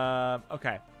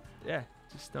 Okay. Yeah,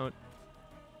 just don't.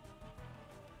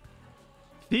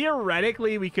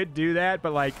 Theoretically, we could do that,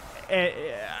 but like,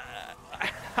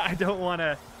 I don't want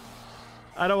to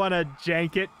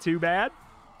jank it too bad.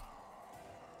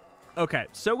 Okay,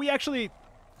 so we actually,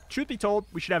 truth be told,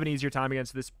 we should have an easier time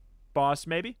against this boss,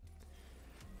 maybe.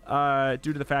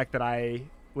 Due to the fact that I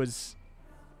was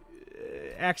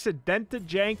accidentally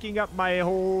janking up my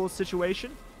whole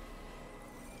situation.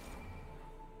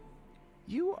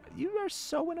 You are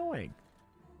so annoying.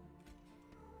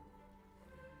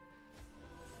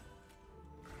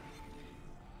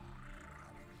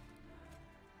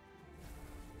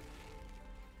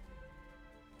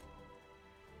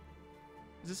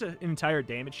 Is this an entire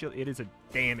damage shield? It is a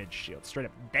damage shield. Straight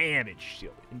up damage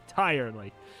shield.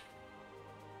 Entirely.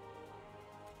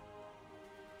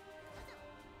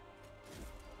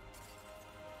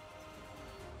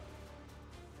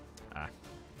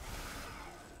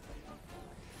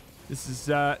 This is,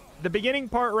 the beginning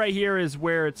part right here is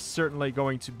where it's certainly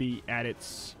going to be at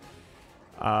its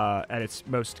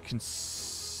most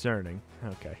concerning.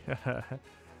 Okay.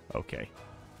 Okay.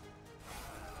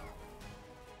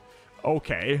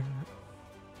 Okay.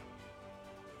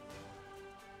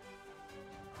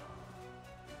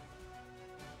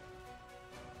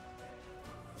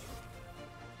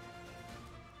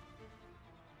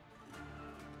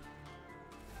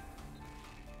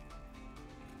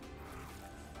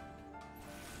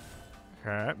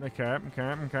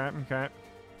 Okay.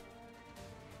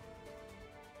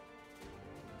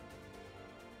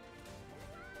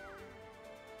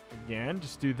 Again,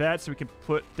 just do that so we can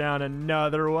put down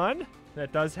another one.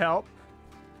 That does help.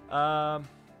 Yeah,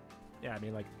 I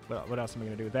mean, like, what else am I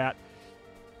going to do with that?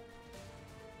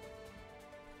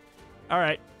 All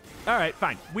right,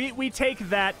 fine. We take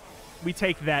that. We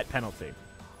take that penalty.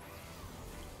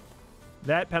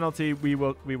 That penalty, we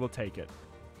will take it.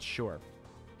 Sure.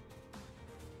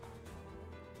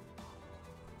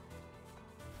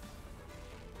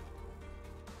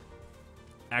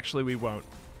 Actually, we won't.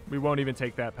 We won't even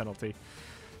take that penalty.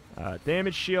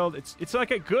 Damage shield. It's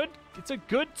like a good. It's a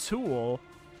good tool.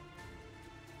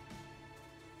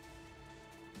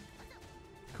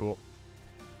 Cool.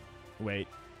 Wait.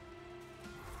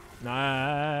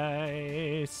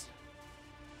 Nice.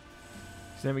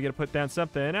 So then we gotta put down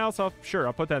something else. I'll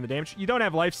put down the damage. You don't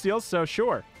have life steals, so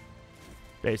sure.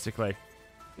 Basically,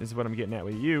 this is what I'm getting at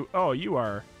with you. Oh, you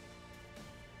are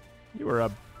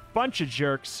a bunch of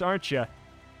jerks, aren't you?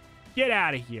 Get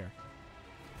out of here.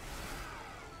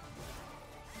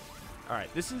 All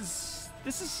right, this is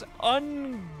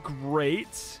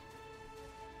ungreat.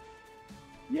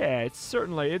 Yeah, it's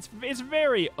certainly it's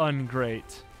very ungreat.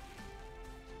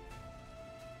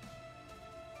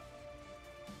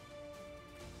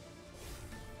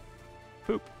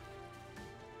 Poop.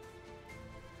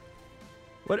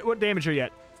 What damage are you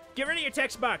at? Get rid of your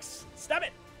text box. Stop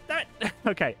it. Stop it.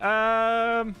 Okay.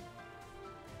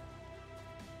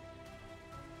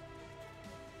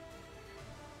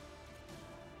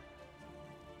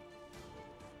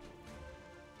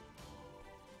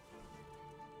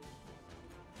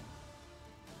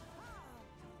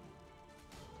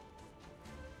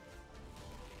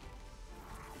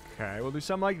 Okay, we'll do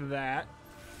something like that.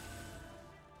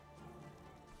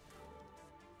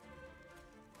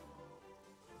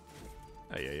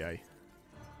 Ay.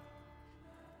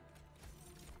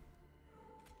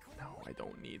 No, I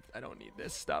don't need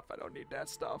this stuff. I don't need that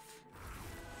stuff.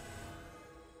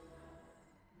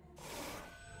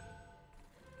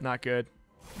 Not good.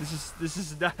 This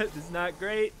is not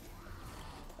great.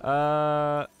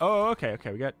 Oh, okay.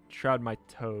 We got Shroud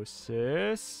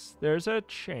Mitosis. There's a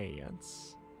chance.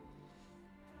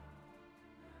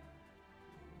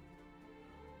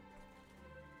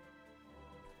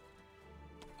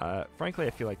 Frankly,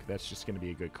 I feel like that's just going to be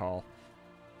a good call.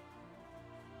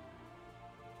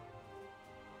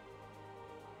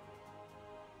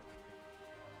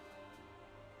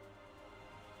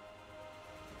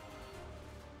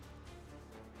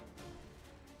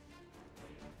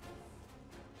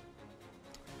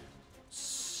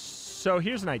 So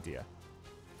here's an idea.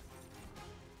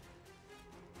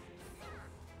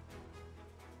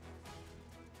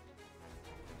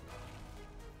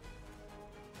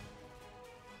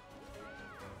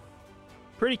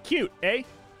 Pretty cute, eh?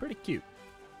 Pretty cute.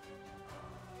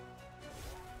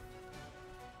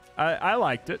 I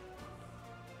liked it.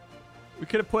 We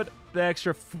could have put the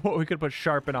extra... We could have put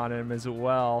Sharpen on him as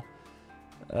well.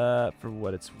 For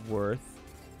what it's worth.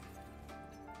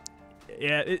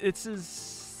 Yeah, this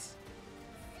is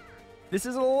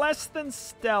less than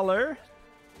stellar.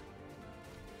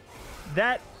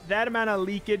 That amount of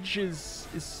leakage is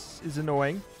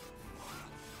annoying.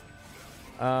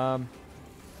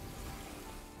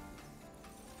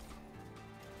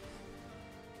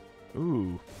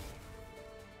 Ooh.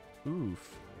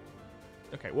 Oof.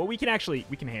 Okay, well we can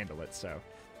handle it, so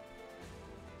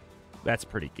that's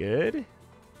pretty good.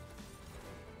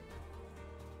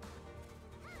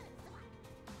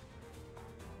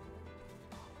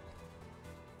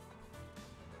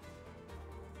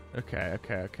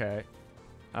 Okay.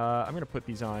 I'm gonna put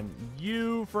these on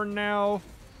you for now.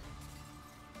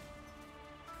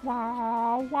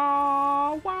 Wah,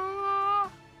 wah, wah.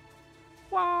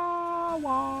 Wah,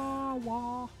 wah,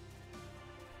 wah.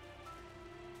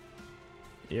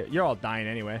 Yeah, you're all dying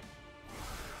anyway.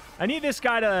 I need this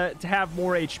guy to have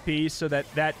more HP so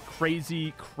that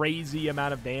crazy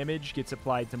amount of damage gets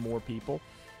applied to more people.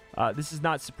 This is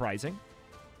not surprising.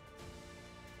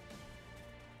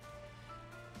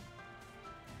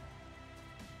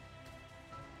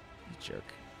 Jerk.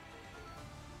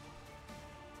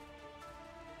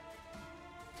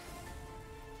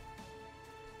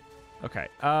 Okay.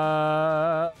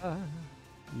 Yeah.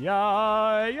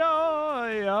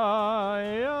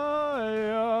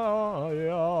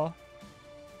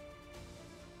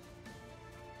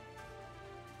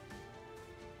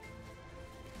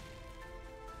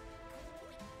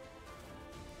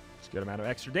 It's a good amount of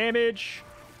extra damage.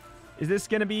 Is this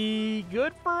gonna be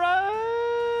good for us?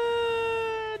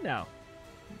 No.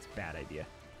 It's a bad idea.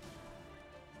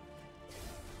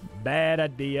 Bad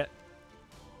idea.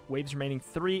 Waves remaining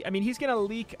 3. I mean, he's going to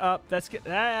leak up. That's good.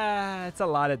 It's a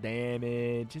lot of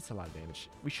damage. It's a lot of damage.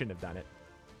 We shouldn't have done it.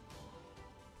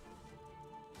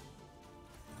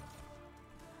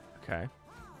 Okay.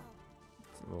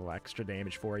 It's a little extra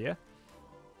damage for you.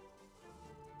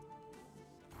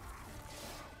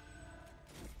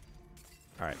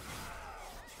 All right.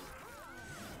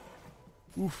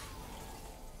 Oof.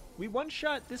 We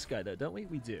one-shot this guy, though, don't we?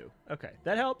 We do. Okay.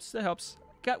 That helps. That helps.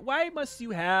 God, why must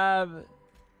you have...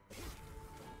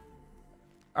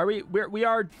 We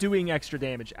are doing extra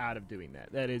damage out of doing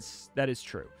that. That is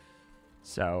true.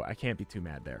 So I can't be too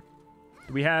mad there.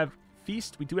 Do we have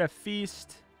Feast? We do have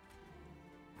Feast.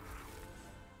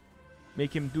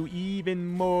 Make him do even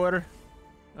more.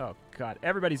 Oh god,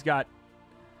 everybody's got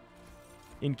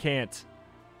Incant.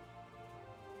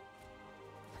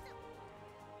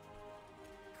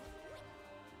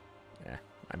 Yeah,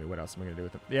 I mean, what else am I gonna do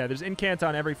with him? Yeah, there's Incant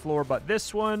on every floor but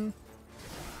this one.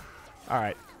 All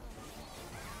right.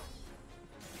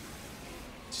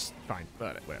 Fine,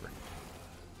 but whatever.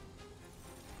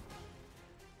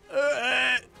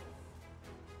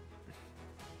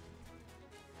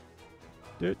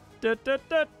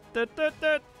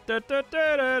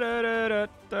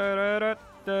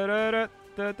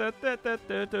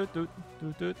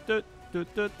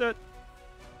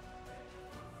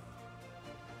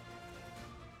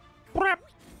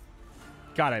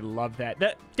 God, I love that.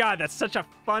 God, that's such a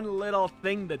fun little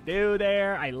thing to do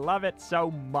there. I love it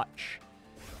so much.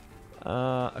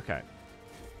 Okay.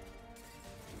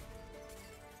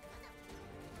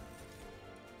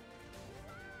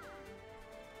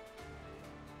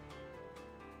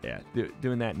 Yeah,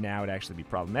 doing that now would actually be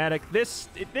problematic. This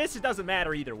it doesn't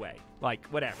matter either way. Like,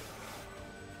 whatever.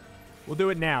 We'll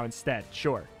do it now instead,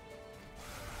 sure.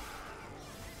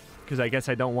 Because I guess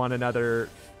I don't want another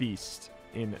Feast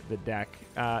in the deck.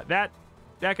 That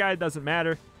guy doesn't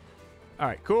matter. All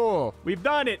right, cool. We've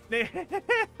done it.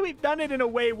 We've done it in a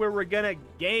way where we're going to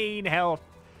gain health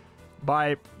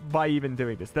by even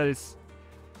doing this. That is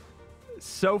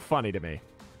so funny to me.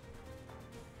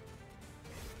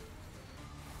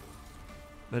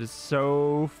 That is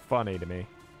so funny to me.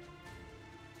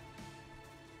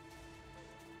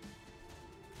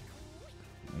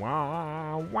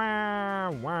 Wah,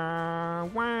 wah, wah,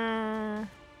 wah.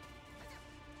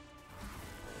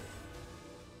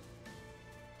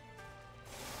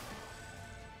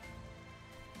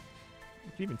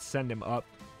 We can even send him up.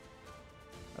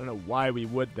 I don't know why we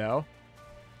would, though.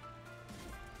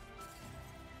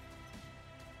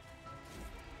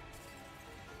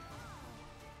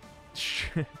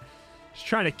 Just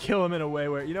trying to kill him in a way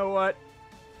where, you know what?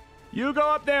 You go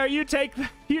up there. You take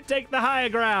the high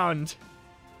ground.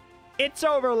 It's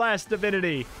over, Last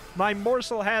Divinity. My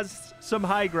morsel has some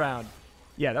high ground.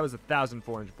 Yeah, that was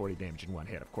 1,440 damage in one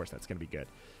hit. Of course, that's going to be good.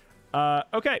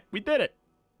 Okay, we did it.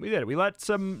 We did it. We let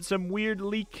some weird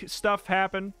leak stuff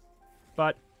happen,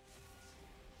 but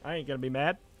I ain't going to be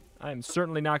mad. I am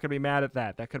certainly not going to be mad at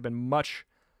that. That could have been much,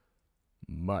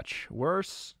 much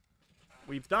worse.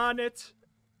 We've done it.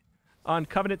 On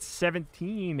Covenant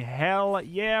 17, hell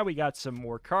yeah, we got some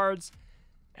more cards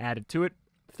added to it.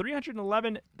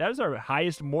 311, that is our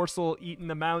highest morsel eaten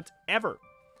amount ever.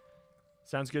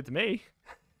 Sounds good to me.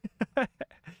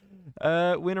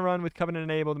 Win a run with Covenant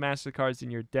enabled, master cards in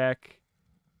your deck.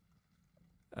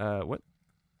 What?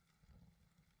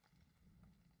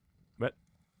 What?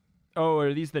 Oh,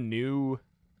 are these the new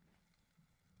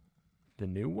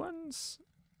ones?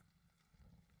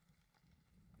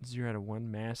 0 out of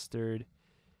 1 mastered.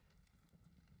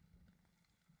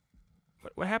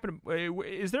 What happened?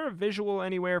 Is there a visual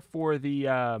anywhere for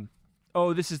the?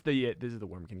 Oh, this is the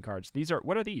Wurmkin cards. These are,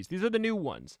 what are these? These are the new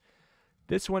ones.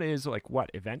 This one is like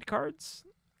what? Event cards?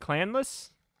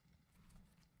 Clanless?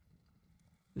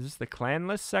 Is this the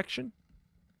clanless section?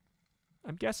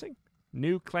 I'm guessing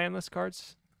new clanless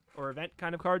cards or event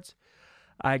kind of cards.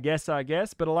 I guess.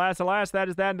 But alas, that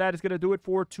is that. And that is going to do it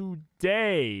for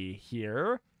today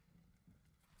here.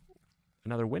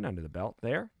 Another win under the belt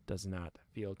there. Does not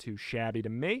feel too shabby to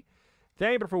me.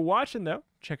 Thank you for watching, though.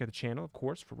 Check out the channel, of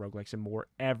course, for roguelikes and more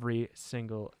every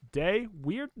single day.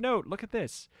 Weird note, look at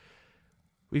this.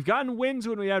 We've gotten wins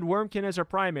when we had Wurmkin as our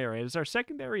primary. As our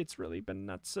secondary, it's really been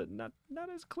not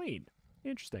as clean.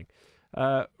 Interesting.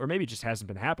 Or maybe it just hasn't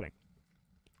been happening.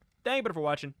 Thank you for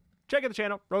watching. Check out the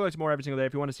channel, roguelikes and more every single day.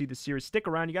 If you want to see this series, stick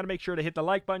around. You got to make sure to hit the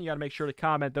like button. You got to make sure to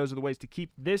comment. Those are the ways to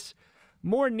keep this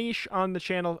more niche on the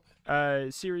channel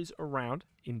series around.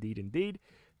 Indeed, indeed.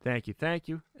 Thank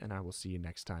you, and I will see you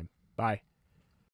next time. Bye.